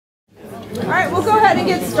All right, we'll go ahead and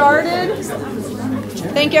get started.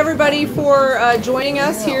 Thank everybody for joining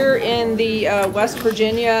us here in the West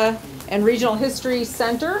Virginia and Regional History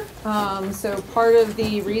Center. So part of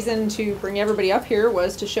the reason to bring everybody up here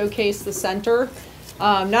was to showcase the center,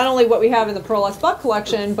 not only what we have in the Pearl S. Buck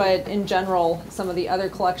collection, but in general some of the other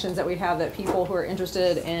collections that we have that people who are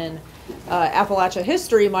interested in Appalachia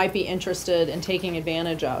history might be interested in taking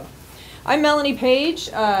advantage of. I'm Melanie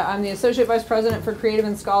Page. I'm the Associate Vice President for Creative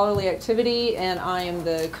and Scholarly Activity, and I am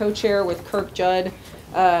the co-chair with Kirk Judd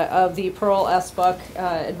of the Pearl S. Buck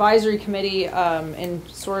Advisory Committee and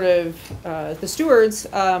sort of the stewards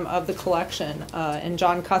of the collection. And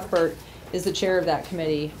John Cuthbert is the chair of that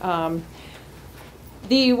committee. What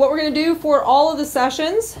we're going to do for all of the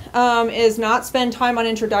sessions is not spend time on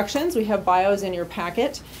introductions. We have bios in your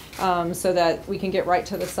packet so that we can get right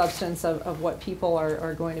to the substance of what people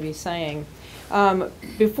are going to be saying.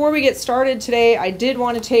 Before we get started today, I did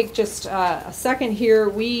want to take just a second here.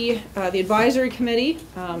 We, the advisory committee,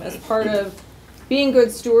 as part of being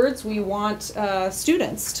good stewards, we want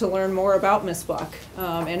students to learn more about Miss Buck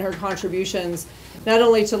and her contributions, not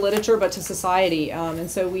only to literature but to society.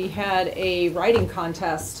 And so we had a writing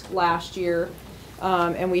contest last year,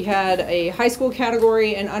 and we had a high school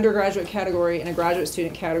category, an undergraduate category, and a graduate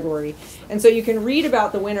student category. And so you can read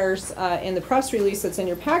about the winners in the press release that's in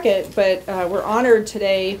your packet, but we're honored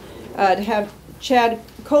today to have Chad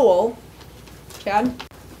Cowell. Chad?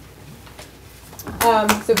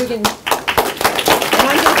 So if we can,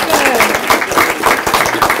 and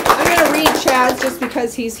I'm going to read Chad's just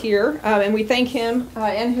because he's here, and we thank him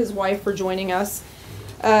and his wife for joining us.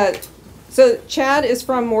 So Chad is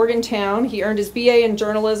from Morgantown. He earned his BA in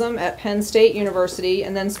journalism at Penn State University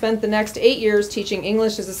and then spent the next 8 years teaching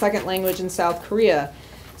English as a second language in South Korea.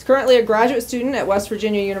 He's currently a graduate student at West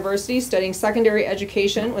Virginia University studying secondary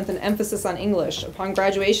education with an emphasis on English. Upon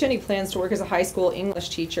graduation, he plans to work as a high school English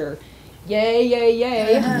teacher. Yay, yay,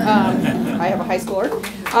 yay. I have a high schooler.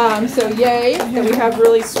 So yay that we have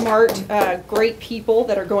really smart, great people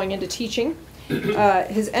that are going into teaching.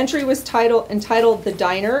 His entry was entitled The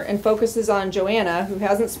Diner and focuses on Joanna, who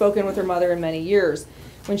hasn't spoken with her mother in many years.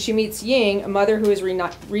 When she meets Ying, a mother who is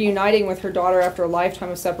reuniting with her daughter after a lifetime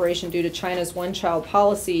of separation due to China's one-child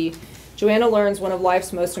policy, Joanna learns one of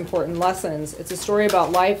life's most important lessons. It's a story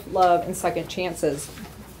about life, love, and second chances.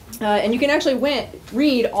 And you can actually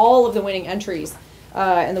read all of the winning entries,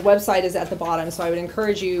 and the website is at the bottom, so I would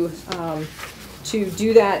encourage you to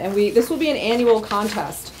do that. And this will be an annual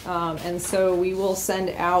contest, and so we will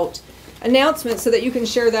send out announcements so that you can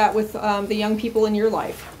share that with the young people in your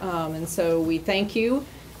life. And so we thank you.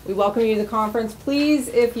 We welcome you to the conference. Please,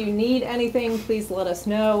 if you need anything, please let us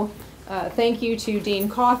know. Thank you to Dean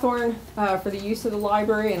Cawthorn for the use of the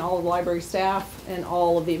library and all of the library staff and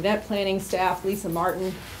all of the event planning staff. Lisa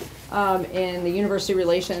Martin and the University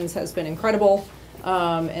Relations has been incredible.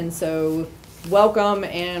 And so welcome,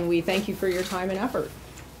 and we thank you for your time and effort.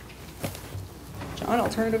 John, I'll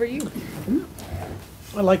turn it over to you.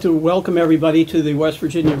 I'd like to welcome everybody to the West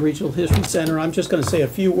Virginia Regional History Center. I'm just going to say a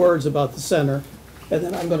few words about the center, and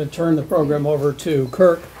then I'm going to turn the program over to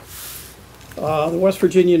Kirk. The West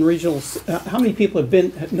Virginian Regional, how many people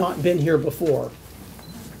have not been here before?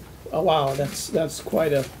 Oh, wow, that's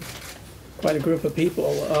quite a group of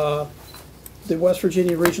people. The West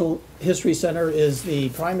Virginia Regional History Center is the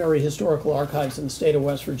primary historical archives in the state of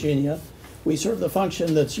West Virginia. We serve the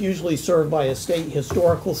function that's usually served by a state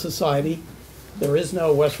historical society. There is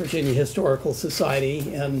no West Virginia Historical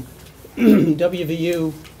Society, and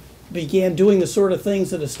WVU began doing the sort of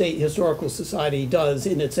things that a state historical society does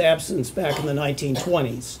in its absence back in the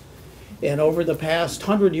 1920s. And over the past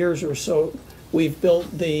 100 years or so, we've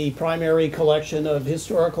built the primary collection of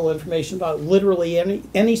historical information about literally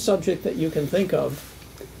any subject that you can think of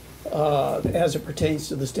as it pertains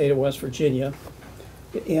to the state of West Virginia.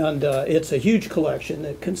 And it's a huge collection.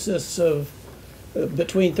 It consists of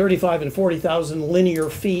between 35 and 40,000 linear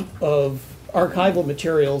feet of archival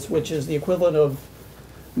materials, which is the equivalent of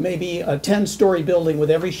maybe a 10-story building with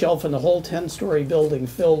every shelf in the whole 10-story building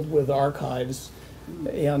filled with archives.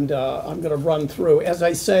 And I'm going to run through. As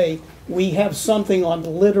I say, we have something on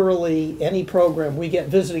literally any program. We get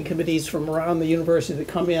visiting committees from around the university that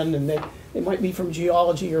come in, and they might be from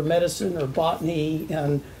geology or medicine or botany,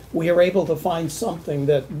 and we are able to find something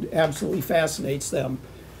that absolutely fascinates them.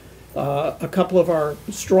 A couple of our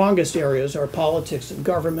strongest areas are politics and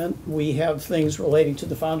government. We have things relating to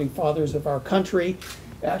the founding fathers of our country.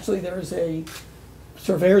 Actually, there's a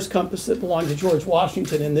surveyor's compass that belonged to George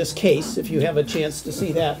Washington in this case, if you have a chance to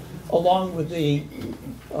see that, along with the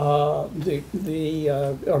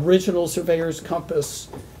original surveyor's compass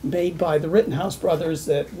made by the Rittenhouse brothers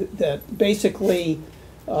that basically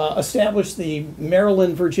established the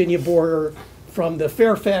Maryland-Virginia border from the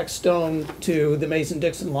Fairfax Stone to the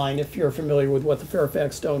Mason-Dixon line, if you're familiar with what the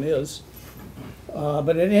Fairfax Stone is.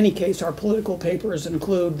 But in any case, our political papers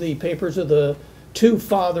include the papers of the two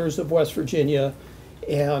fathers of West Virginia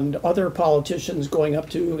and other politicians going up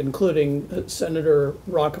to, including Senator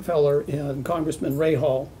Rockefeller and Congressman Ray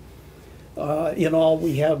Hall. In all,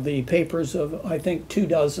 we have the papers of, I think,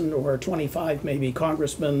 24 or 25 maybe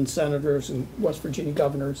congressmen, senators, and West Virginia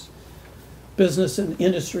governors. Business and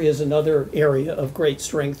industry is another area of great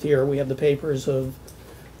strength here. We have the papers of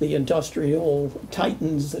the industrial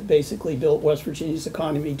titans that basically built West Virginia's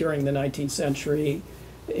economy during the 19th century,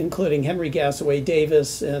 including Henry Gassaway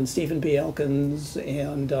Davis and Stephen B. Elkins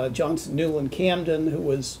and Johnson Newland Camden, who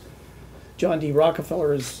was John D.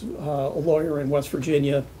 Rockefeller's lawyer in West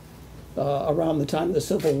Virginia around the time of the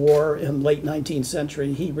Civil War in late 19th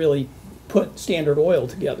century. He really put Standard Oil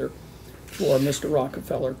together for Mr.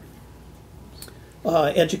 Rockefeller.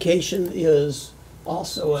 Education is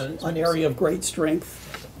also an area of great strength.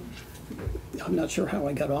 I'm not sure how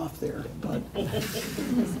I got off there, but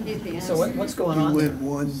so what's going on? You went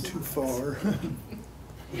one too far.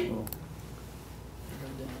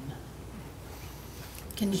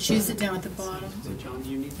 Can you choose it down at the bottom? So John, do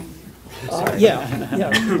you need them? Yeah.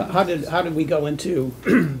 How did we go into?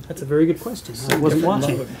 That's a very good question. I wasn't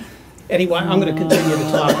watching. Anyway, I'm going to continue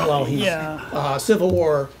to talk while he's. Yeah. Civil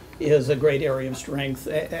War is a great area of strength.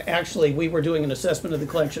 Actually, we were doing an assessment of the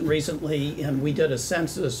collection recently, and we did a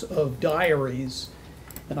census of diaries,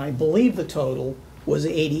 and I believe the total was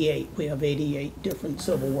 88. We have 88 different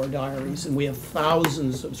Civil War diaries, and we have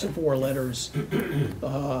thousands of Civil War letters, a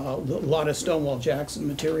lot of Stonewall Jackson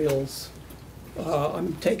materials.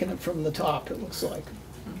 I'm taking it from the top, it looks like.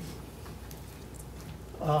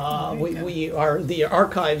 We are the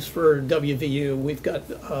archives for WVU. We've got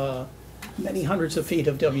many hundreds of feet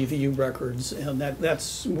of WVU records, and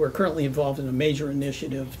we're currently involved in a major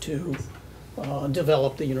initiative to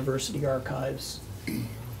develop the university archives.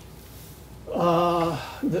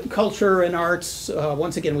 The culture and arts,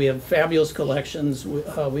 once again, we have fabulous collections.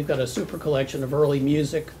 We've got a super collection of early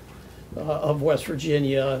music of West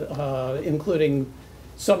Virginia, including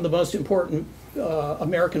some of the most important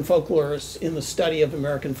American folklorists in the study of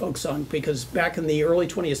American folk song, because back in the early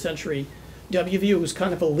 20th century, WVU was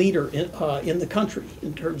kind of a leader in the country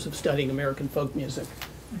in terms of studying American folk music.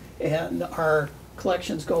 And our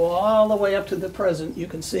collections go all the way up to the present. You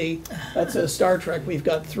can see that's a Star Trek. We've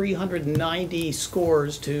got 390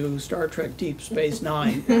 scores to Star Trek Deep Space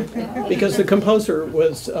Nine because the composer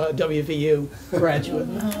was a WVU graduate.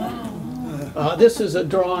 This is a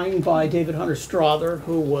drawing by David Hunter Strother,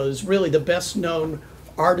 who was really the best known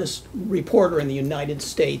artist reporter in the United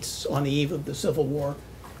States on the eve of the Civil War.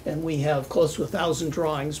 And we have close to 1,000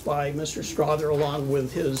 drawings by Mr. Strother, along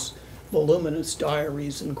with his voluminous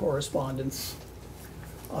diaries and correspondence.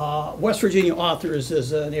 West Virginia authors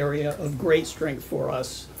is an area of great strength for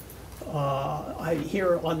us.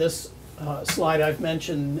 Here on this slide I've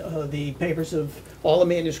mentioned the papers of all the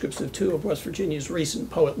manuscripts of two of West Virginia's recent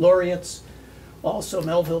poet laureates. Also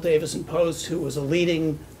Melville Davidson Post, who was a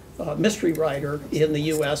leading mystery writer in the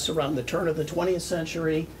U.S. around the turn of the 20th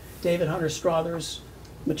century. David Hunter Strother's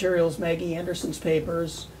materials, Maggie Anderson's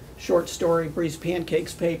papers, short story Breeze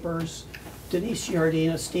Pancake's papers, Denise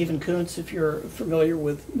Giardina, Stephen Kuntz, if you're familiar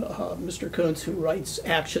with Mr. Kuntz, who writes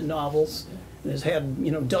action novels and has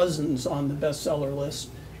had dozens on the bestseller list,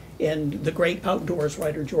 and the great outdoors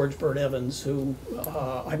writer George Burt Evans, who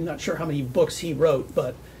I'm not sure how many books he wrote,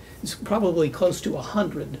 but it's probably close to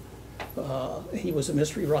 100. He was a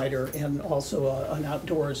mystery writer and also an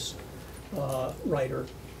outdoors writer.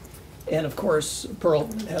 And of course, Pearl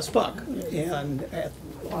S. Buck. And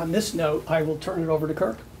on this note, I will turn it over to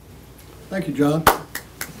Kirk. Thank you, John.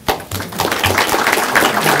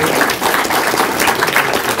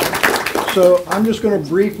 So I'm just going to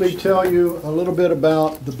briefly tell you a little bit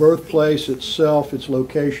about the birthplace itself, its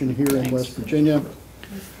location here in West Virginia.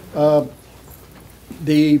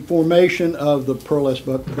 The formation of the Pearl S.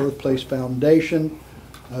 Buck Birthplace Foundation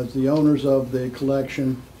as the owners of the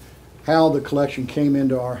collection, how the collection came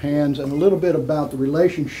into our hands, and a little bit about the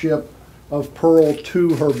relationship of Pearl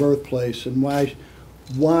to her birthplace and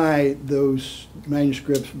why those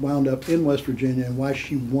manuscripts wound up in West Virginia and why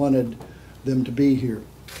she wanted them to be here.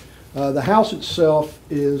 The house itself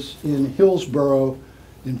is in Hillsboro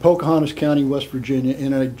in Pocahontas County, West Virginia,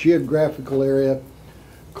 in a geographical area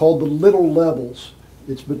called the Little Levels.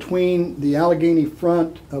 It's between the Allegheny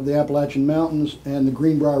front of the Appalachian Mountains and the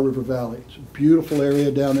Greenbrier River Valley. It's a beautiful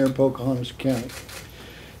area down there in Pocahontas County.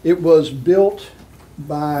 It was built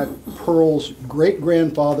by Pearl's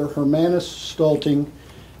great-grandfather, Hermanus Stulting,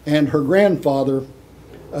 and her grandfather,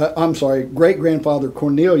 great-grandfather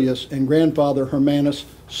Cornelius and grandfather Hermanus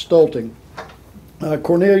Stulting.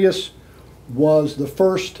 Cornelius was the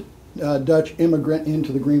first Dutch immigrant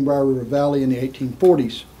into the Greenbrier River Valley in the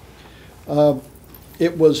 1840s.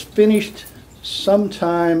 It was finished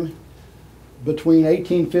sometime between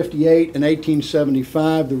 1858 and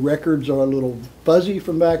 1875. The records are a little fuzzy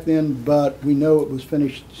from back then, but we know it was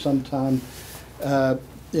finished sometime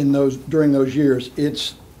during those years.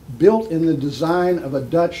 It's built in the design of a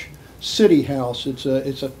Dutch city house. It's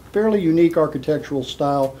a fairly unique architectural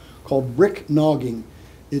style called brick nogging.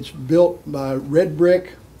 It's built by red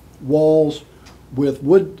brick walls with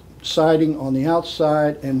wood siding on the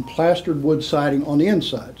outside and plastered wood siding on the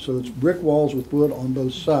inside. So it's brick walls with wood on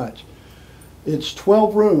both sides. It's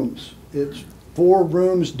 12 rooms. It's 4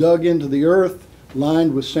 rooms dug into the earth,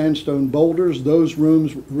 lined with sandstone boulders. Those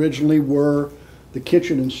rooms originally were the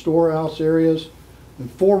kitchen and storehouse areas.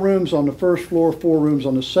 And 4 rooms on the first floor, 4 rooms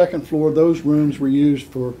on the second floor. Those rooms were used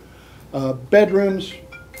for bedrooms,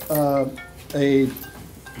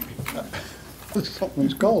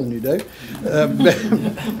 someone's calling you, Dave.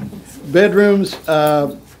 Bedrooms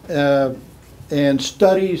and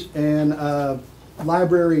studies and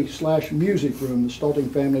library/music room. The Stulting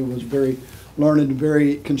family was very learned and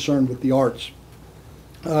very concerned with the arts.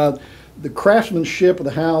 The craftsmanship of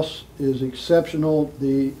the house is exceptional.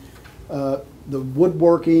 The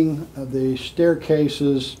woodworking, the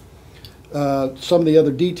staircases, some of the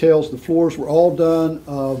other details, the floors were all done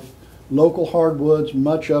of local hardwoods,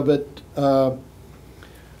 much of it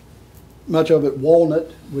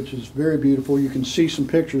walnut, which is very beautiful. You can see some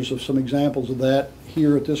pictures of some examples of that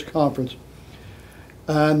here at this conference.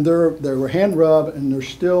 And they were hand rubbed, and they're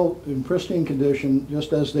still in pristine condition,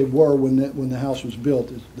 just as they were when the house was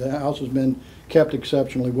built. The house has been kept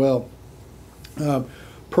exceptionally well.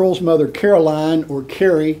 Pearl's mother, Caroline, or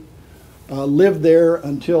Carrie, lived there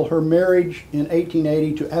until her marriage in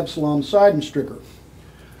 1880 to Absalom Seidenstricker.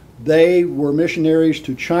 They were missionaries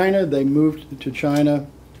to China. They moved to China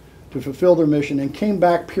to fulfill their mission and came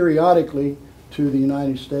back periodically to the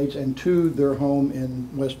United States and to their home in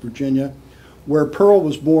West Virginia, where Pearl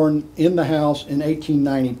was born in the house in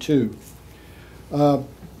 1892,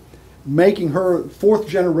 making her 4th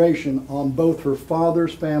generation on both her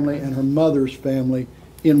father's family and her mother's family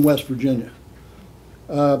in West Virginia.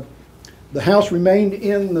 The house remained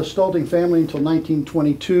in the Stulting family until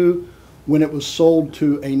 1922, when it was sold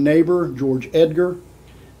to a neighbor, George Edgar,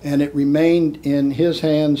 and it remained in his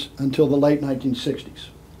hands until the late 1960s.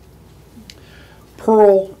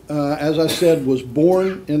 Pearl, as I said, was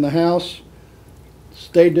born in the house,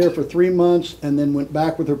 stayed there for 3 months, and then went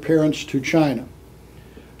back with her parents to China.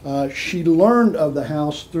 She learned of the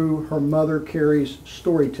house through her mother, Carrie's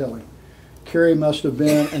storytelling. Carrie must have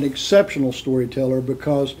been an exceptional storyteller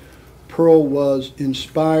because Pearl was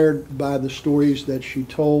inspired by the stories that she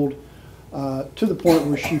told, to the point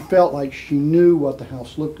where she felt like she knew what the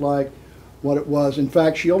house looked like, what it was. In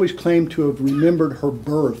fact, she always claimed to have remembered her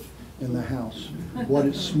birth in the house, what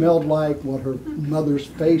it smelled like, what her mother's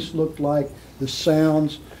face looked like, the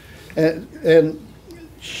sounds. And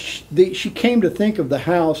she came to think of the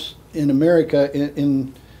house in America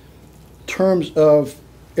in terms of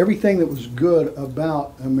everything that was good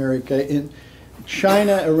about America. In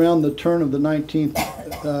China, around the turn of the 19th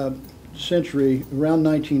century, around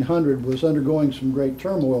 1900, was undergoing some great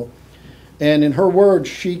turmoil. And in her words,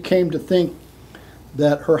 she came to think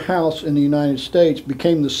that her house in the United States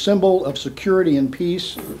became the symbol of security and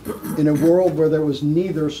peace in a world where there was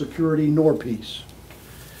neither security nor peace.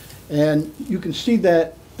 And you can see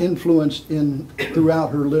that influenced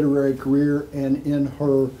throughout her literary career and in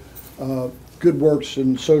her good works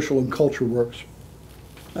and social and cultural works.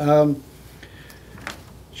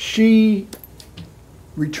 She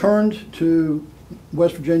returned to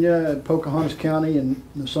West Virginia at Pocahontas County in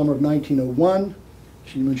the summer of 1901,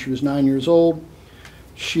 when she was 9 years old.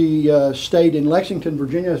 She stayed in Lexington,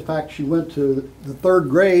 Virginia. In fact, she went to the 3rd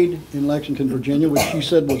grade in Lexington, Virginia, which she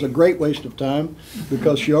said was a great waste of time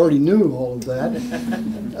because she already knew all of that.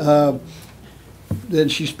 Then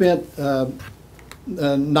she spent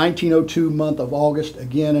 1902 month of August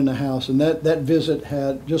again in the house, and that visit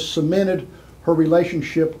had just cemented her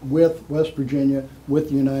relationship with West Virginia, with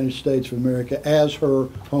the United States of America, as her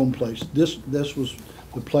home place. This was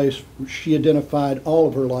the place she identified all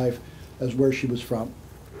of her life as where she was from.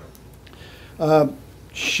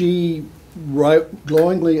 She right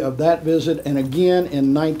glowingly of that visit, and again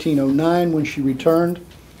in 1909 when she returned.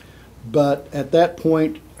 But at that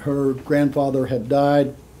point, her grandfather had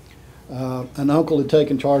died. An uncle had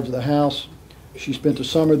taken charge of the house. She spent the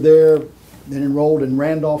summer there, then enrolled in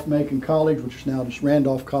Randolph-Macon College, which is now just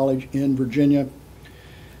Randolph College in Virginia.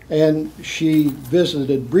 And she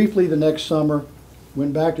visited briefly the next summer,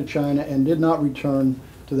 went back to China, and did not return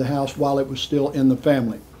to the house while it was still in the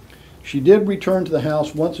family. She did return to the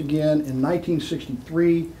house once again in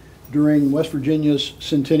 1963 during West Virginia's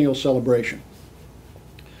centennial celebration,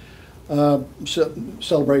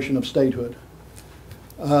 celebration of statehood.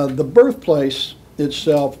 The birthplace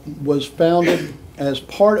itself was founded as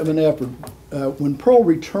part of an effort. When Pearl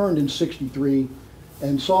returned in '63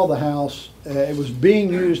 and saw the house, it was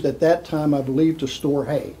being used at that time, I believe, to store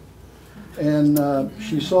hay. And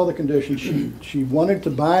she saw the condition. She wanted to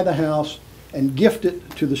buy the house and gift it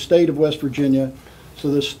to the state of West Virginia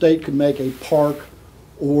so the state could make a park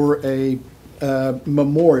or a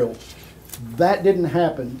memorial. That didn't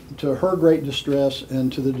happen, to her great distress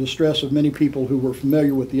and to the distress of many people who were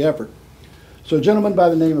familiar with the effort. So a gentleman by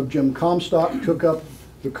the name of Jim Comstock took up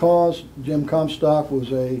the cause. Jim Comstock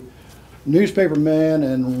was a newspaper man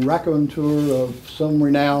and raconteur of some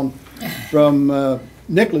renown from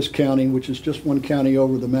Nicholas County, which is just one county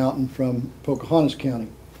over the mountain from Pocahontas County.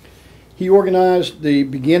 He organized the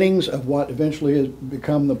beginnings of what eventually has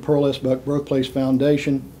become the Pearl S. Buck Birthplace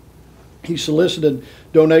Foundation. He solicited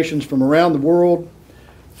donations from around the world,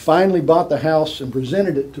 finally bought the house and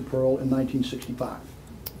presented it to Pearl in 1965.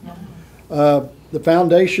 The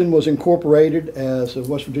foundation was incorporated as a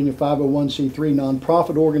West Virginia 501c3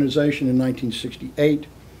 nonprofit organization in 1968.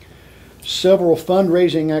 Several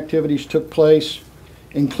fundraising activities took place,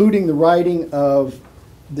 including the writing of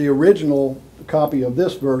the original copy of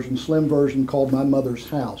this version, slim version, called My Mother's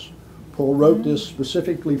House. Pearl wrote this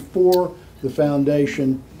specifically for the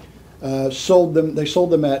foundation. They sold them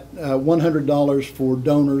at $100 for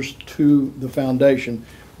donors to the foundation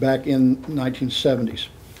back in 1970s.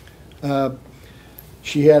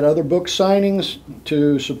 She had other book signings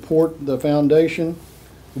to support the foundation.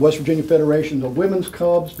 The West Virginia Federation of Women's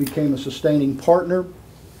Clubs became a sustaining partner.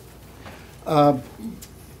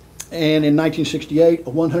 And in 1968, a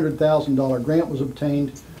 $100,000 grant was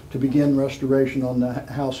obtained to begin restoration on the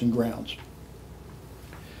house and grounds.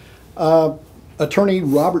 Attorney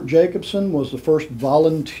Robert Jacobson was the first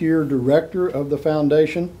volunteer director of the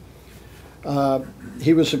foundation.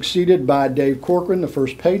 He was succeeded by Dave Corcoran, the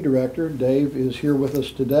first paid director. Dave is here with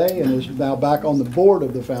us today and is now back on the board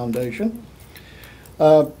of the foundation.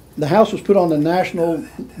 The house was put on the National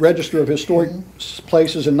Register of Historic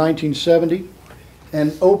Places in 1970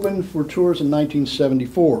 and opened for tours in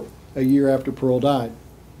 1974, a year after Pearl died.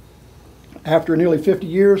 After nearly 50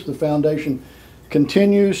 years, the foundation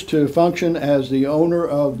continues to function as the owner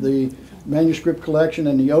of the manuscript collection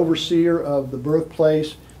and the overseer of the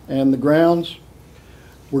birthplace and the grounds.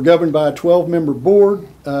 We're governed by a 12-member board,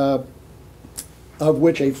 of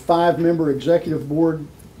which a 5-member executive board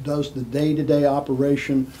does the day-to-day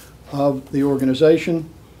operation of the organization.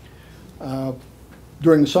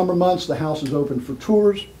 During the summer months, the house is open for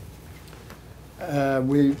tours.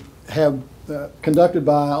 We have conducted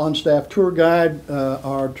by an on-staff tour guide.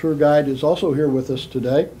 Our tour guide is also here with us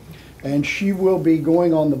today, and she will be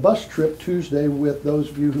going on the bus trip Tuesday with those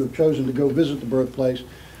of you who have chosen to go visit the birthplace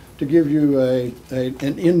to give you an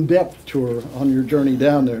in-depth tour on your journey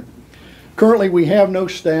down there. Currently, we have no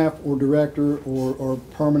staff or director or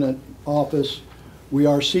permanent office. We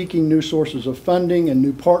are seeking new sources of funding and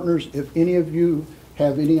new partners. If any of you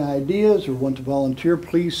have any ideas or want to volunteer,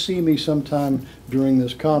 please see me sometime during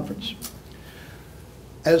this conference.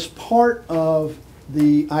 As part of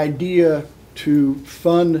the idea to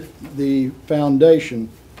fund the foundation,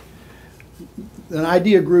 an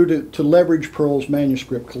idea grew to leverage Pearl's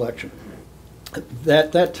manuscript collection.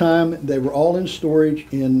 At that time, they were all in storage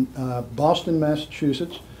in Boston,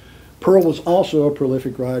 Massachusetts. Pearl was also a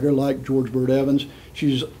prolific writer, like George Bird Evans.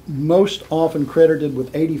 She's most often credited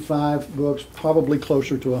with 85 books, probably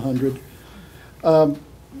closer to 100.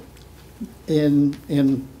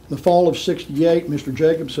 In the fall of '68, Mr.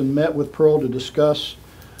 Jacobson met with Pearl to discuss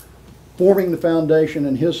forming the foundation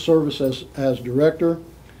and his service as director.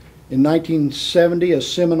 In 1970, a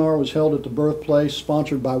seminar was held at the birthplace,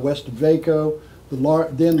 sponsored by West Vaco,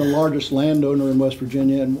 then the largest landowner in West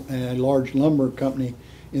Virginia and a large lumber company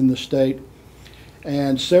in the state.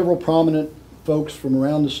 And several prominent folks from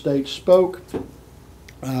around the state spoke.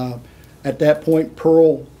 At that point,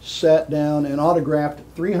 Pearl sat down and autographed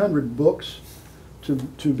 300 books to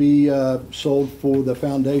be sold for the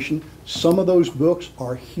foundation. Some of those books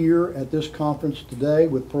are here at this conference today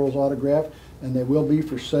with Pearl's autograph, and they will be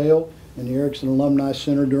for sale in the Erickson Alumni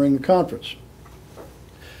Center during the conference.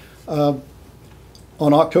 On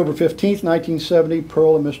October 15th, 1970,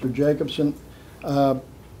 Pearl and Mr. Jacobson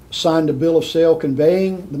signed a bill of sale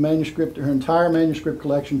conveying the manuscript, her entire manuscript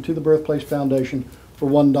collection, to the Birthplace Foundation for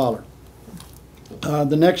 $1.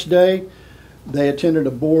 The next day, they attended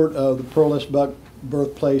a board of the Pearl S. Buck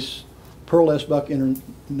Pearl S. Buck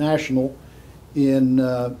International in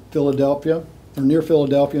Philadelphia, or near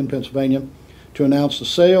Philadelphia in Pennsylvania, to announce the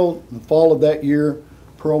sale. In the fall of that year,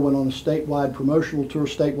 Pearl went on a statewide promotional tour,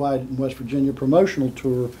 statewide in West Virginia promotional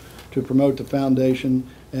tour to promote the foundation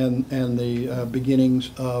and the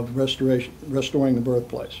beginnings of restoring the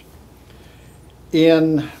birthplace.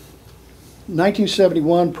 In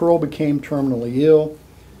 1971, Pearl became terminally ill.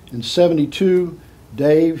 In 72,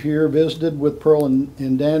 Dave here visited with Pearl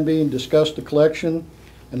in Danby and discussed the collection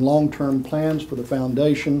and long-term plans for the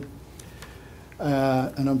foundation.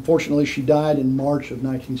 And unfortunately, she died in March of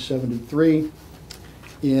 1973.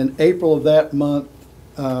 In April of that month,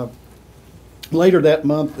 later that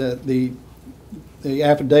month, the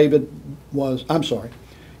affidavit was, I'm sorry,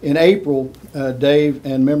 in April, Dave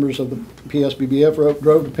and members of the PSBBF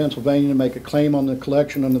drove to Pennsylvania to make a claim on the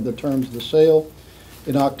collection under the terms of the sale.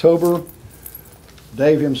 In October,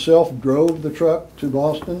 Dave himself drove the truck to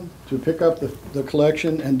Boston to pick up the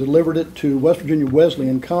collection and delivered it to West Virginia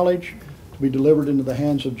Wesleyan College to be delivered into the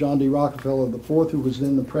hands of John D. Rockefeller IV, who was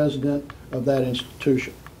then the president of that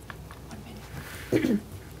institution. It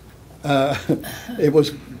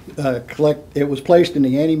was placed in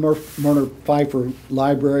the Annie Murner Pfeiffer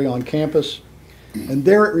Library on campus, and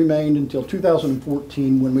there it remained until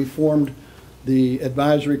 2014, when we formed the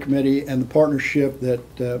advisory committee and the partnership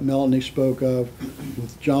that Melanie spoke of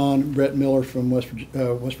with John Brett Miller from West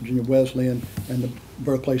Virginia Wesleyan and the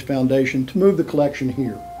Birthplace Foundation to move the collection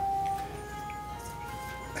here.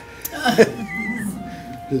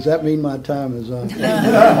 Does that mean my time is up?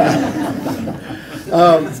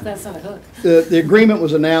 That's not a hook. The agreement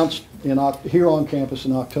was announced here on campus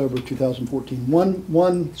in October 2014.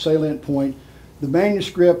 One salient point: the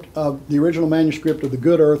original manuscript of The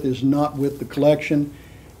Good Earth is not with the collection.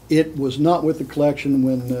 It was not with the collection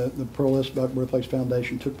when the Pearl S. Buck Birthplace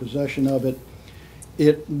Foundation took possession of it.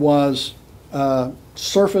 It was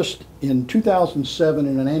surfaced in 2007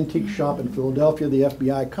 in an antique shop in Philadelphia. The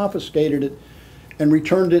FBI confiscated it and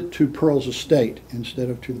returned it to Pearl's estate instead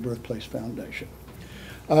of to the Birthplace Foundation.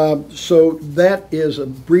 So that is a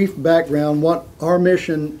brief background. What our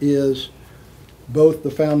mission is, both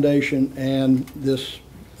the foundation and this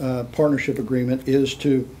partnership agreement, is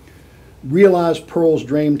to realize Pearl's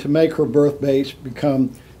dream to make her birthplace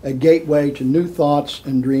become a gateway to new thoughts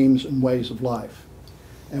and dreams and ways of life.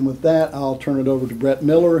 And with that, I'll turn it over to Brett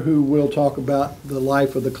Miller, who will talk about the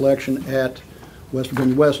life of the collection at West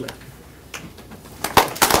Virginia Wesleyan.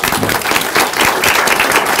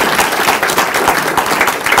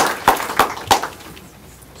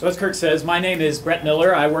 So as Kirk says, my name is Brett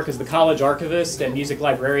Miller. I work as the college archivist and music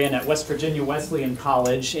librarian at West Virginia Wesleyan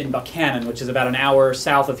College in Buchanan, which is about an hour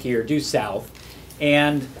south of here, due south.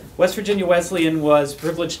 And West Virginia Wesleyan was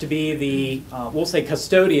privileged to be the, we'll say,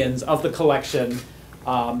 custodians of the collection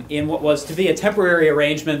in what was to be a temporary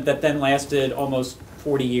arrangement that then lasted almost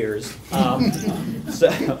 40 years.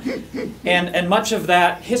 And much of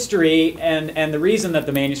that history and the reason that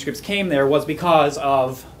the manuscripts came there was because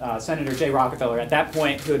of Senator J. Rockefeller, at that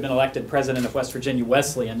point, who had been elected president of West Virginia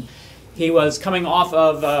Wesleyan. He was coming off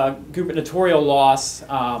of gubernatorial loss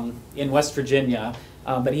in West Virginia,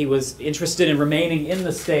 but he was interested in remaining in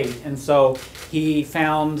the state, and so he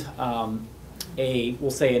found we'll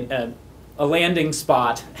say, a landing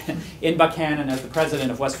spot in Buchanan as the president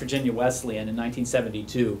of West Virginia Wesleyan in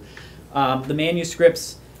 1972. The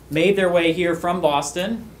manuscripts made their way here from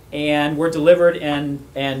Boston and were delivered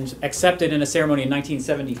and accepted in a ceremony in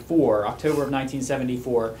 1974, October of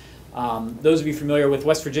 1974. Those of you familiar with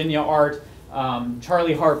West Virginia art,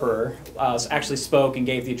 Charlie Harper actually spoke and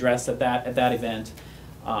gave the address at that event.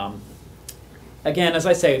 Again, as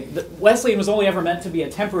I say, Wesleyan was only ever meant to be a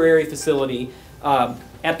temporary facility.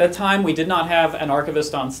 At that time, we did not have an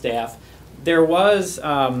archivist on staff. There was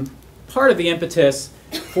part of the impetus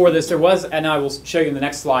for this. There was, and I will show you in the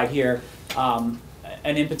next slide here, an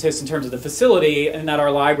impetus in terms of the facility, and that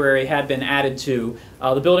our library had been added to.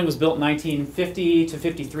 The building was built in 1950 to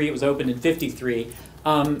 53. It was opened in 53.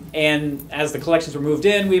 And as the collections were moved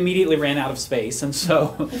in, we immediately ran out of space. And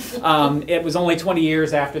so it was only 20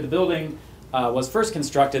 years after the building was first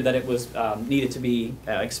constructed that it was needed to be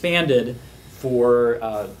expanded for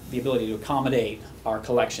the ability to accommodate our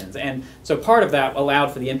collections. And so part of that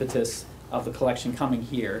allowed for the impetus of the collection coming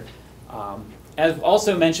here. As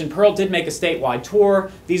also mentioned, Pearl did make a statewide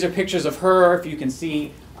tour. These are pictures of her, if you can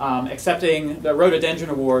see, accepting the Rhododendron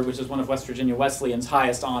Award, which is one of West Virginia Wesleyan's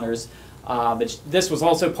highest honors. But this was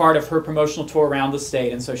also part of her promotional tour around the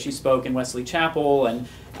state, and so she spoke in Wesley Chapel and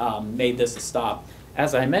made this a stop.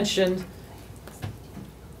 As I mentioned,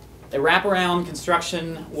 a wraparound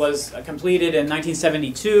construction was completed in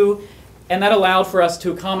 1972, and that allowed for us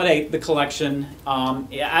to accommodate the collection,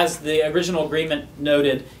 as the original agreement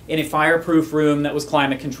noted, in a fireproof room that was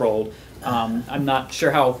climate controlled. I'm not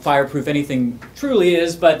sure how fireproof anything truly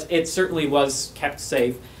is, but it certainly was kept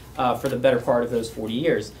safe for the better part of those 40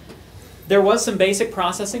 years. There was some basic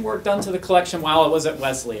processing work done to the collection while it was at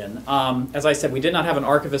Wesleyan. As I said, we did not have an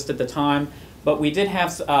archivist at the time, but we did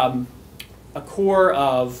have a core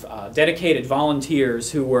of dedicated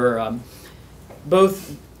volunteers who were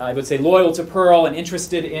both, I would say, loyal to Pearl and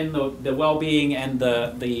interested in the well-being and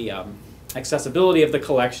the accessibility of the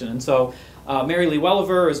collection. And so Mary Lee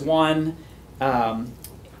Welliver is one,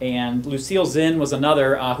 and Lucille Zinn was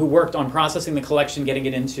another who worked on processing the collection, getting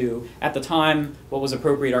it into, at the time, what was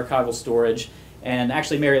appropriate archival storage. And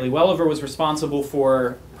actually, Mary Lee Welliver was responsible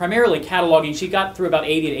for primarily cataloging. She got through about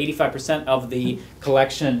 80 to 85% of the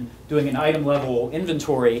collection, doing an item-level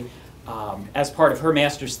inventory as part of her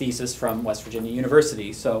master's thesis from West Virginia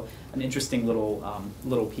University. So an interesting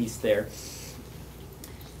little piece there.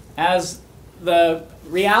 As the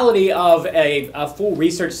reality of a full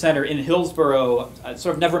research center in Hillsborough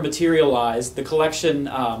sort of never materialized, the collection,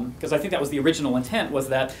 because I think that was the original intent, was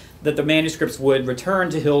that the manuscripts would return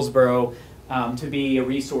to Hillsborough to be a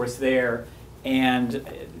resource there, and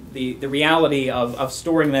the reality of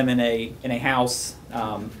storing them in a house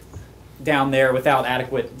down there without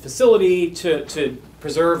adequate facility to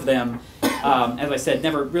preserve them, as I said,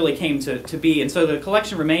 never really came to be. And so the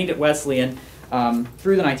collection remained at Wesleyan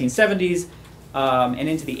through the 1970s and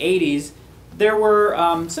into the 80s. There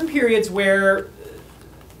were some periods where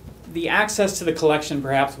the access to the collection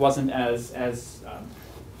perhaps wasn't as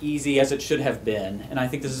easy as it should have been. And I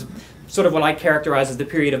think this is sort of what I characterize as the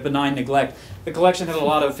period of benign neglect. The collection had a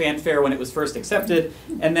lot of fanfare when it was first accepted,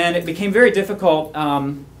 and then it became very difficult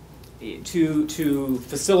to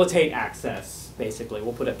facilitate access, basically.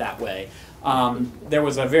 We'll put it that way. There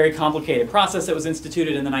was a very complicated process that was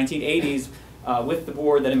instituted in the 1980s with the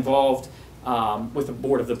board that involved with the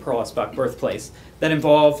board of the Pearl S. Buck birthplace, that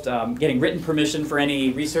involved getting written permission for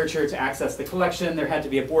any researcher to access the collection. There had to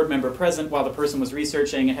be a board member present while the person was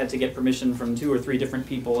researching. It had to get permission from 2 or 3 different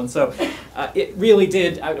people. And so it really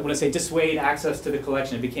did, I want to say, dissuade access to the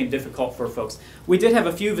collection. It became difficult for folks. We did have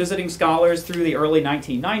a few visiting scholars through the early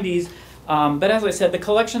 1990s, but as I said, the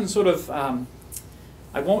collection sort of,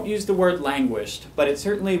 I won't use the word languished, but it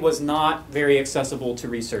certainly was not very accessible to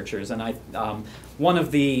researchers. And one of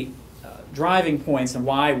the driving points and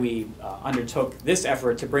why we undertook this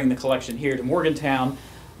effort to bring the collection here to Morgantown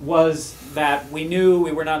was that we knew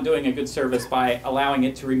we were not doing a good service by allowing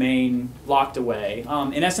it to remain locked away.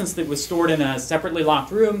 In essence, it was stored in a separately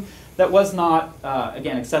locked room that was not,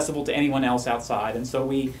 again, accessible to anyone else outside. And so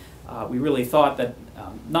we really thought that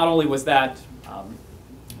not only was that,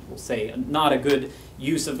 we'll say, not a good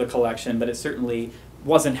use of the collection, but it certainly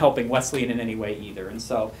wasn't helping Wesleyan in any way either. And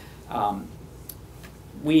so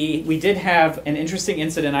we did have an interesting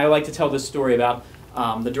incident. I like to tell this story about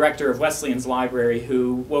the director of Wesleyan's library,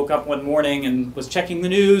 who woke up one morning and was checking the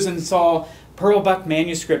news and saw Pearl Buck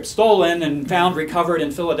manuscript stolen and found recovered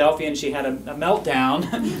in Philadelphia, and she had a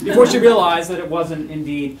meltdown before she realized that it wasn't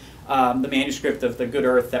indeed the manuscript of the Good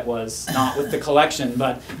Earth that was not with the collection,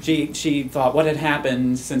 but she thought what had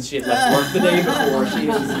happened since she had left work the day before. She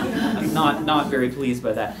was not very pleased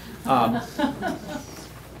by that.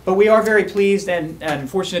 But we are very pleased and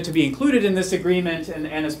fortunate to be included in this agreement and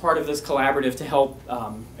as part of this collaborative to help,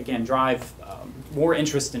 again, drive more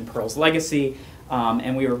interest in Pearl's legacy.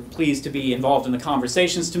 And we are pleased to be involved in the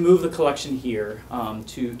conversations to move the collection here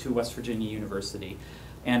to West Virginia University.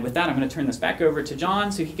 And with that, I'm going to turn this back over to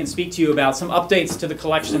John so he can speak to you about some updates to the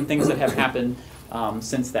collection, things that have happened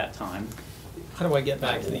since that time. How do I get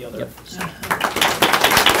back to the other? Yep.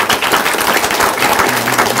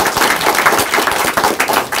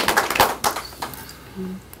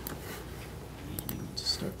 To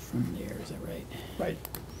start from there, is that right? Right.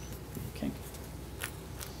 Okay.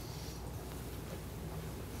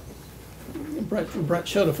 Brett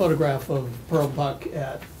showed a photograph of Pearl Buck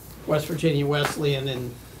at West Virginia Wesleyan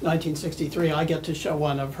in 1963. I get to show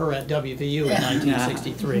one of her at WVU in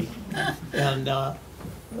 1963. And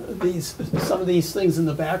some of these things in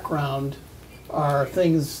the background are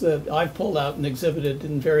things that I've pulled out and exhibited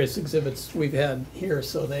in various exhibits we've had here,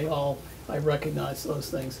 so I recognize those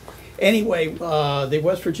things. Anyway, the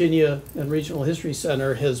West Virginia and Regional History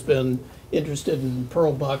Center has been interested in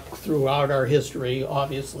pearl buck throughout our history,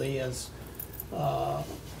 obviously, as the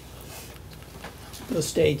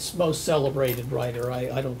state's most celebrated writer.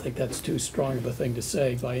 I don't think that's too strong of a thing to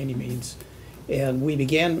say by any means. And we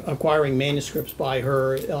began acquiring manuscripts by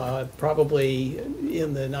her probably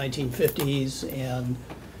in the 1950s, and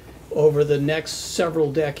over the next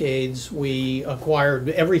several decades we acquired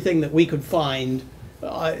everything that we could find,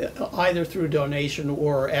 either through donation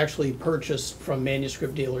or actually purchased from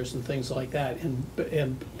manuscript dealers and things like that.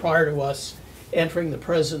 And prior to us entering the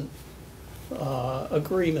present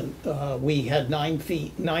agreement, we had 9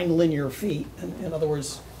 linear feet. In other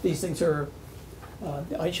words, these things are,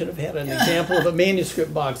 I should have had an example of a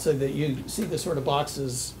manuscript box so that you see the sort of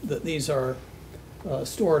boxes that these are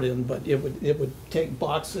stored in, but it would take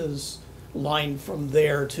boxes lined from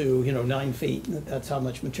there to 9 feet. That's how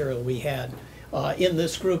much material we had. In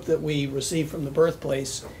this group that we received from the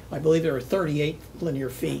birthplace, I believe there are 38 linear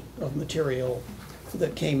feet of material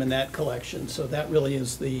that came in that collection, so that really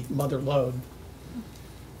is the mother lode.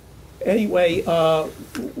 Anyway,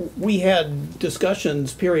 we had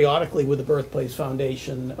discussions periodically with the Birthplace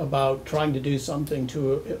Foundation about trying to do something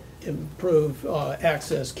to improve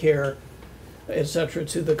access, care, etc.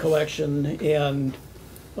 to the collection, and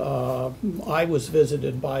I was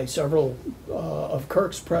visited by several of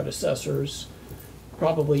Kirk's predecessors,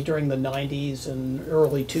 probably during the 90s and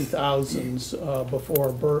early 2000s,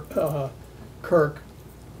 before Kirk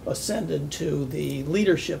ascended to the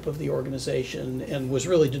leadership of the organization and was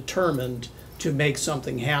really determined to make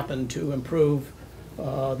something happen to improve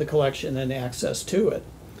the collection and access to it.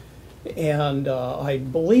 And I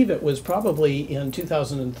believe it was probably in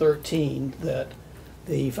 2013 that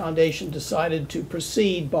the foundation decided to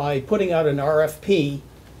proceed by putting out an RFP,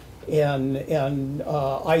 and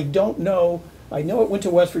I don't know, I know it went to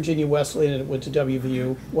West Virginia Wesleyan and it went to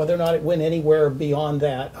WVU. Whether or not it went anywhere beyond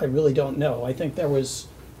that, I really don't know. I think there was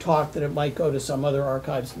talk that it might go to some other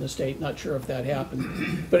archives in the state. Not sure if that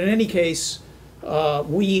happened. But in any case,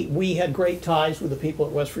 we had great ties with the people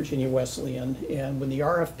at West Virginia Wesleyan, and when the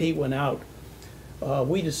RFP went out,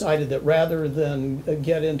 we decided that rather than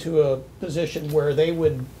get into a position where they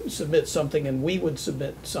would submit something and we would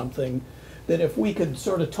submit something, that if we could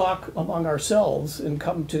sort of talk among ourselves and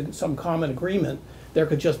come to some common agreement, there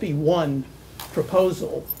could just be one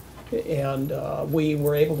proposal. And we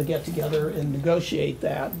were able to get together and negotiate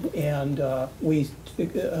that, and we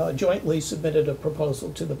jointly submitted a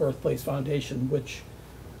proposal to the Birthplace Foundation,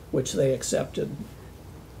 which they accepted.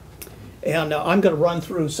 And I'm going to run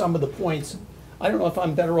through some of the points. I don't know if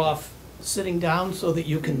I'm better off sitting down so that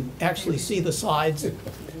you can actually see the slides.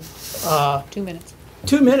 2 minutes.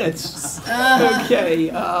 2 minutes. Okay.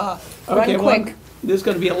 Okay. quick. Well, this is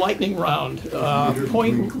going to be a lightning round.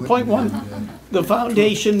 Point one. The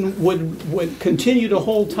foundation would continue to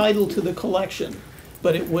hold title to the collection,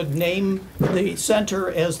 but it would name the center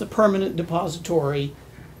as the permanent depository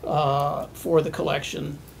for the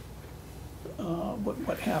collection.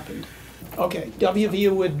 What happened? Okay,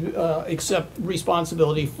 WVU would accept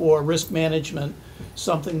responsibility for risk management,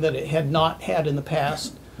 something that it had not had in the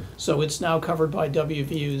past, so it's now covered by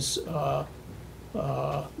WVU's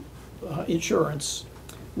insurance.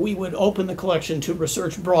 We would open the collection to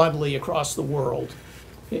research broadly across the world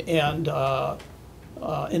and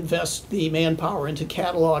invest the manpower into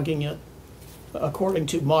cataloging it according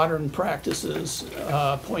to modern practices.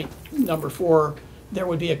 Point number 4, there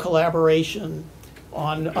would be a collaboration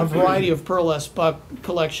on a variety of Pearl-esque buck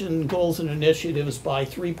collection goals and initiatives by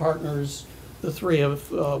 3 partners, the 3 of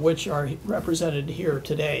which are represented here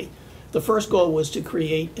today. The first goal was to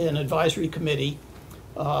create an advisory committee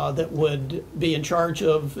that would be in charge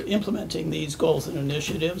of implementing these goals and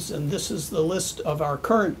initiatives, and this is the list of our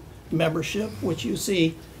current membership, which you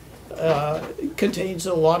see contains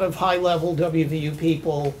a lot of high-level WVU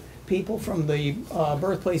people from the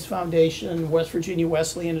Birthplace Foundation. West Virginia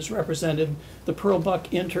Wesleyan is represented, the Pearl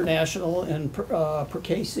Buck International and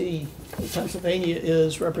Percasey, Pennsylvania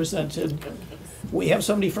is represented. We have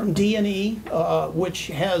somebody from D&E, which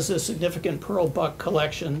has a significant Pearl Buck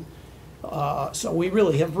collection. So we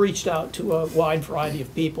really have reached out to a wide variety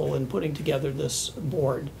of people in putting together this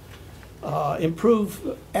board.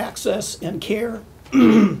 Improve access and care.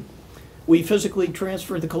 We physically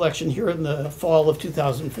transferred the collection here in the fall of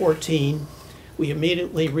 2014. We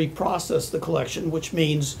immediately reprocessed the collection, which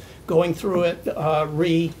means going through it,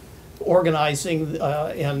 reorganizing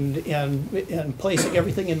and placing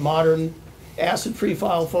everything in modern acid-free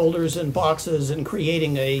file folders and boxes and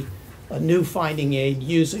creating a a new finding aid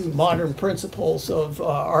using modern principles of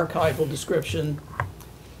archival description.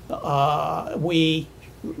 Goal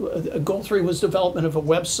 3 was development of a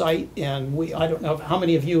website, and I don't know how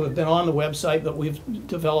many of you have been on the website, but we've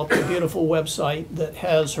developed a beautiful website that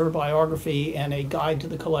has her biography and a guide to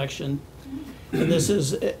the collection. And this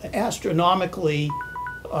is astronomically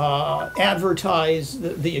advertise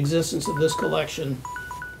the existence of this collection.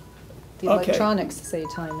 The Okay. electronics say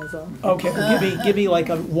time is up. Okay, give me like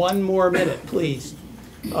one more minute, please.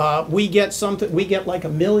 We get like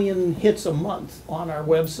 1 million hits a month on our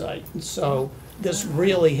website, so this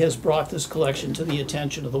really has brought this collection to the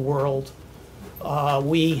attention of the world.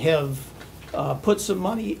 We have put some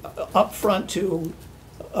money up front to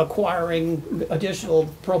acquiring additional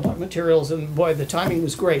Pearl Buck materials, and boy, the timing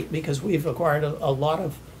was great because we've acquired a lot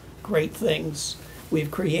of great things.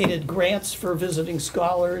 We've created grants for visiting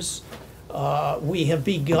scholars. We have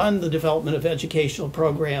begun the development of educational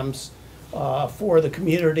programs for the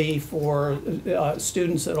community, for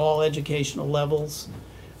students at all educational levels.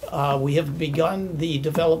 We have begun the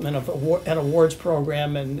development of an awards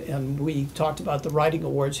program, and we talked about the writing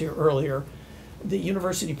awards here earlier. The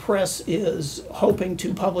University Press is hoping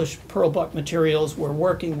to publish Pearl Buck materials. We're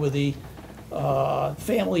working with the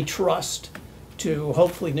Family Trust to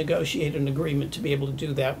hopefully negotiate an agreement to be able to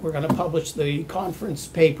do that. We're going to publish the conference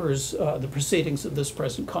papers, the proceedings of this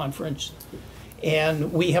present conference.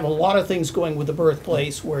 And we have a lot of things going with the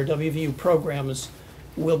birthplace where WVU programs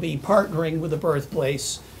will be partnering with the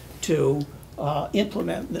birthplace to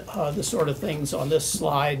implement the sort of things on this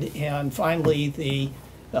slide. And finally, the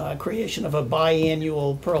creation of a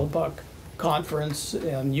biannual Pearl Buck conference.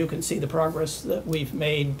 And you can see the progress that we've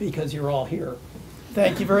made because you're all here.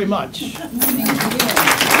 Thank you very much. We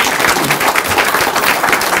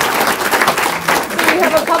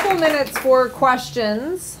have a couple minutes for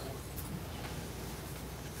questions.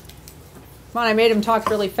 Come on, I made him talk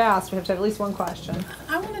really fast. We have to have at least one question.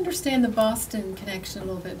 I want to understand the Boston connection a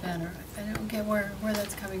little bit better. I don't get where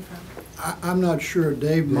that's coming from. I'm not sure.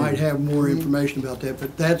 Dave might have more information about that,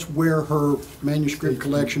 but that's where her manuscript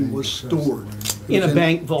collection was stored. In a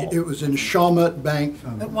bank vault. It was in Shawmut Bank,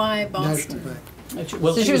 But why National Boston? Bank.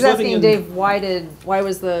 Well, So she was living asking in- Dave, why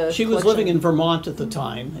was the She was collection- living in Vermont at the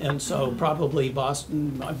time, and so probably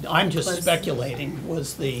Boston, I'm just Close. speculating,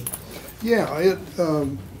 was the, Yeah,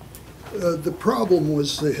 the problem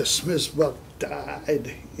was this. Miss Buck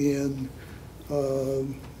died in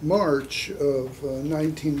March of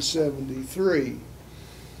 1973.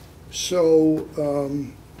 So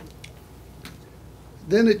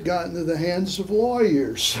then it got into the hands of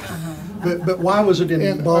lawyers. But why was it in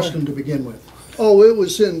And, Boston to begin with? Oh, it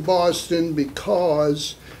was in Boston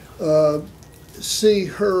because, see,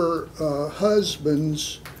 her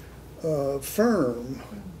husband's firm,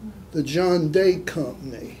 the John Day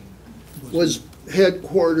Company, was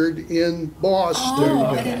headquartered in Boston. Oh,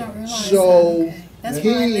 I did not realize So that. Okay. That's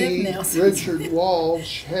where I live he, now. Richard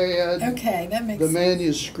Walsh, had Okay, that makes the sense.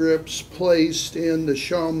 manuscripts placed in the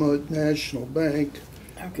Shawmut National Bank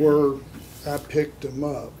Okay. where I picked them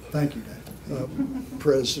up, Thank you, Dave.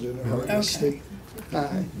 President Hardesty.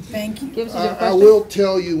 Hi. Thank you. Gives you the I question? will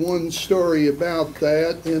tell you one story about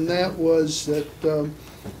that, and that was that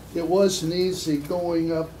it wasn't easy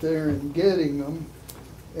going up there and getting them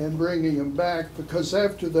and bringing them back, because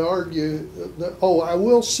after the I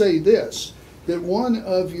will say this, that one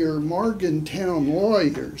of your Morgantown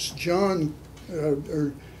lawyers, John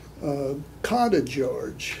Cotta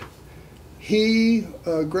George, he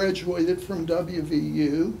graduated from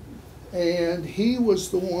WVU, and he was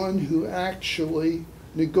the one who actually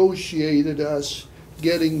negotiated us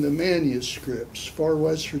getting the manuscripts for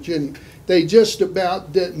West Virginia. They just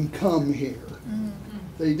about didn't come here.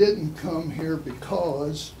 They didn't come here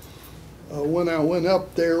because when I went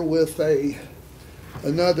up there with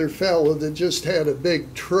another fellow that just had a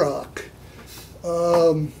big truck,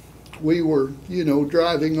 we were,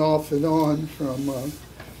 driving off and on from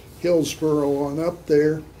Hillsboro on up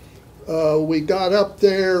there. We got up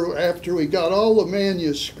there after we got all the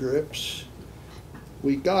manuscripts.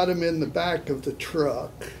 We got them in the back of the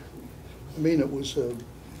truck. I mean, it was a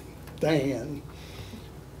van.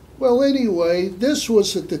 Well, anyway, this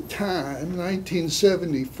was at the time,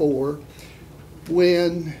 1974,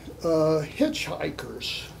 when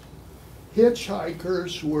hitchhikers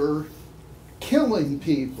were killing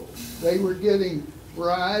people. They were getting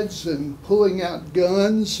rides and pulling out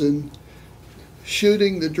guns and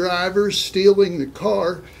shooting the drivers, stealing the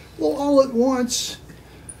car. Well, all at once,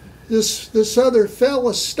 this other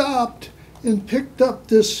fella stopped and picked up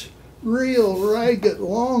this real ragged,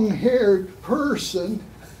 long-haired person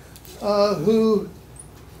who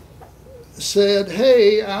said,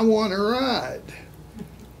 "Hey, I want a ride."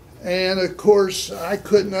 And of course, I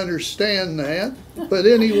couldn't understand that. But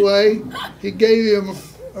anyway, he gave him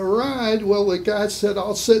a ride. Well, the guy said,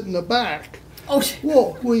 "I'll sit in the back." Oh,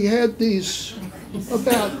 Well, we had these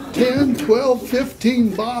about 10, 12,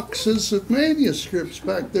 15 boxes of manuscripts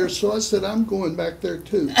back there. So I said, "I'm going back there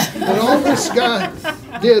too." And all this guy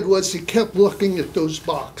did was he kept looking at those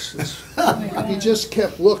boxes. He just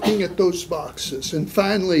kept looking at those boxes. And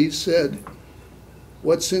finally he said,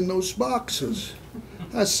 "What's in those boxes?"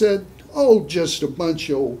 I said, "Oh, just a bunch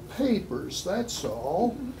of old papers, that's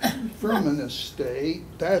all. From an estate,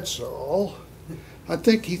 that's all." I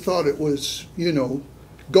think he thought it was,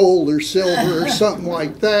 gold or silver or something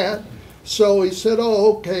like that. So he said,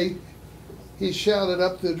 "Oh, okay." He shouted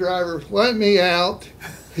up to the driver, "Let me out."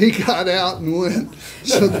 He got out and went.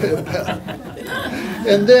 So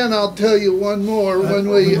and then I'll tell you one more. When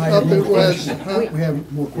we up at West, We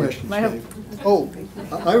have more questions, Might have- Dave. oh,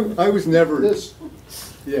 I was never, this.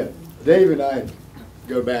 yeah, Dave and I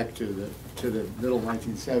go back to the middle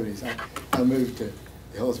 1970s. I moved to the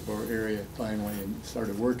Hillsborough area finally and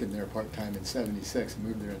started working there part-time in 76 and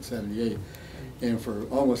moved there in 78. And for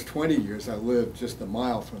almost 20 years, I lived just a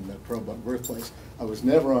mile from the Pearl Buck birthplace. I was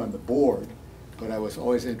never on the board, but I was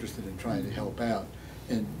always interested in trying to help out.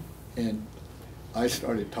 And I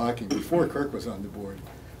started talking, before Kirk was on the board,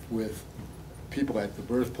 with people at the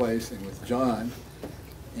birthplace and with John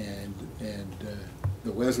and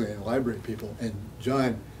the Wesleyan Library people. And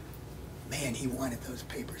John, man, he wanted those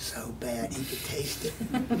papers so bad, he could taste it,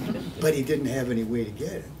 but he didn't have any way to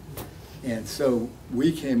get it. And so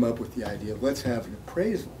we came up with the idea of let's have an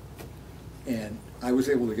appraisal. And I was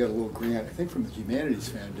able to get a little grant, I think from the Humanities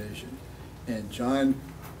Foundation. And John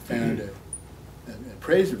found an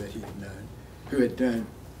appraiser that he'd known, who had done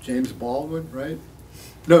James Baldwin, right?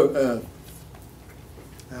 No,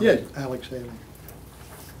 yeah. Alex Haley.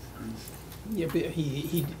 Yeah, but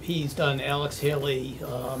he's done Alex Haley,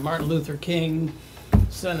 Martin Luther King,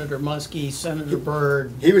 Senator Muskie, Senator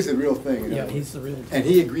Byrd. He was the real thing. Yeah, he's the real thing. And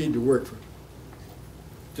he agreed to work for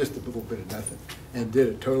just a little bit of nothing and did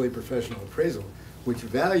a totally professional appraisal, which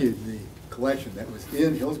valued the collection that was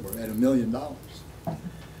in Hillsborough at $1 million.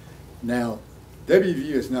 Now,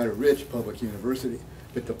 WVU is not a rich public university,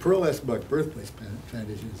 but the Pearl S. Buck Birthplace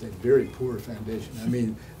Foundation is a very poor foundation. I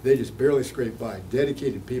mean, they just barely scrape by.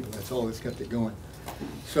 Dedicated people, that's all that's kept it going.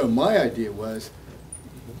 So my idea was,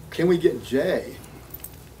 can we get Jay,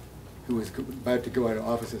 who was about to go out of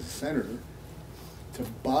office as a senator,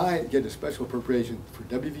 to get a special appropriation for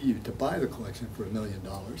WVU to buy the collection for $1 million,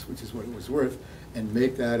 which is what it was worth, and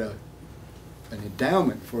make that an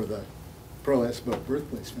endowment for the Pearl S. Buck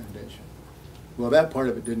Birthplace Foundation. Well, that part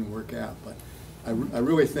of it didn't work out, but I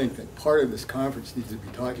really think that part of this conference needs to be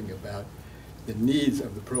talking about the needs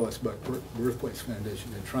of the Pearl S. Buck Birthplace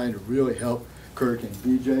Foundation and trying to really help Kirk and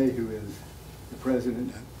BJ, who is the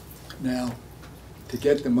president now, to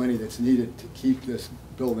get the money that's needed to keep this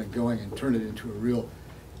building going and turn it into a real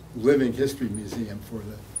living history museum for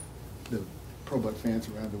the Pearl Buck fans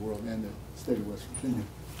around the world and the state of West Virginia.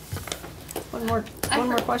 One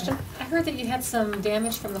more question. I heard that you had some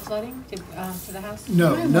damage from the flooding to the house.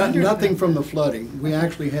 No, I wondered nothing about from the flooding. We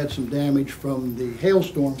actually had some damage from the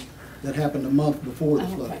hailstorm that happened a month before the Oh,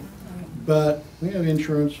 okay. flooding. All right. But we have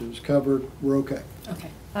insurance, it was covered, we're okay.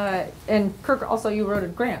 Okay. And Kirk, also you wrote a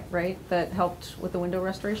grant, right, that helped with the window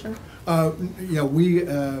restoration? Yeah, we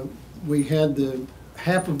had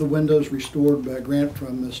half of the windows restored by a grant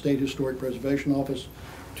from the State Historic Preservation Office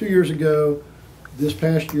 2 years ago. This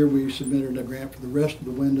past year, we submitted a grant for the rest of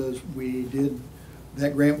the windows.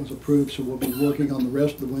 That grant was approved, so we'll be working on the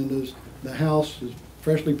rest of the windows. The house is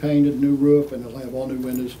freshly painted, new roof, and it'll have all new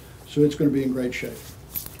windows, so it's going to be in great shape.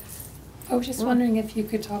 I was just wondering if you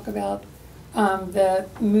could talk about the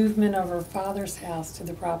movement of her father's house to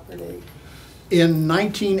the property. In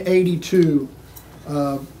 1982,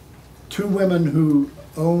 two women who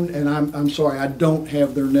owned, and I'm sorry, I don't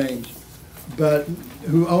have their names, but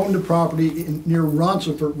who owned a property near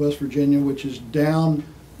Ronceverte, West Virginia, which is down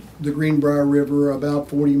the Greenbrier River about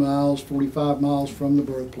 40 miles, 45 miles from the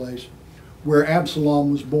birthplace, where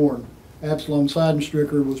Absalom was born. Absalom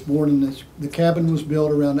Seidenstricker was born in this. The cabin was built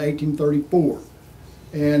around 1834.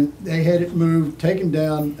 And they had it moved, taken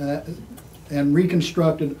down, and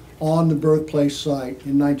reconstructed on the birthplace site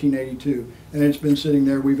in 1982. And it's been sitting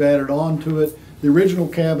there. We've added on to it. The original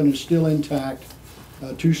cabin is still intact.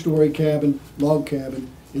 Two-story cabin, log cabin.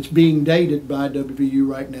 It's being dated by WVU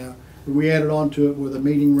right now. We added on to it with a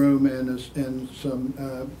meeting room and some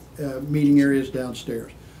meeting areas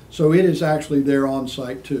downstairs. So it is actually there on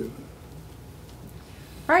site too.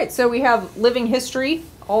 All right, so we have living history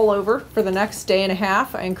all over for the next day and a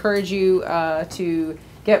half. I encourage you to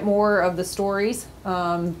get more of the stories,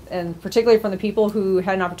 and particularly from the people who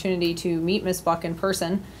had an opportunity to meet Ms. Buck in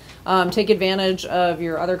person. Take advantage of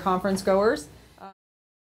your other conference goers.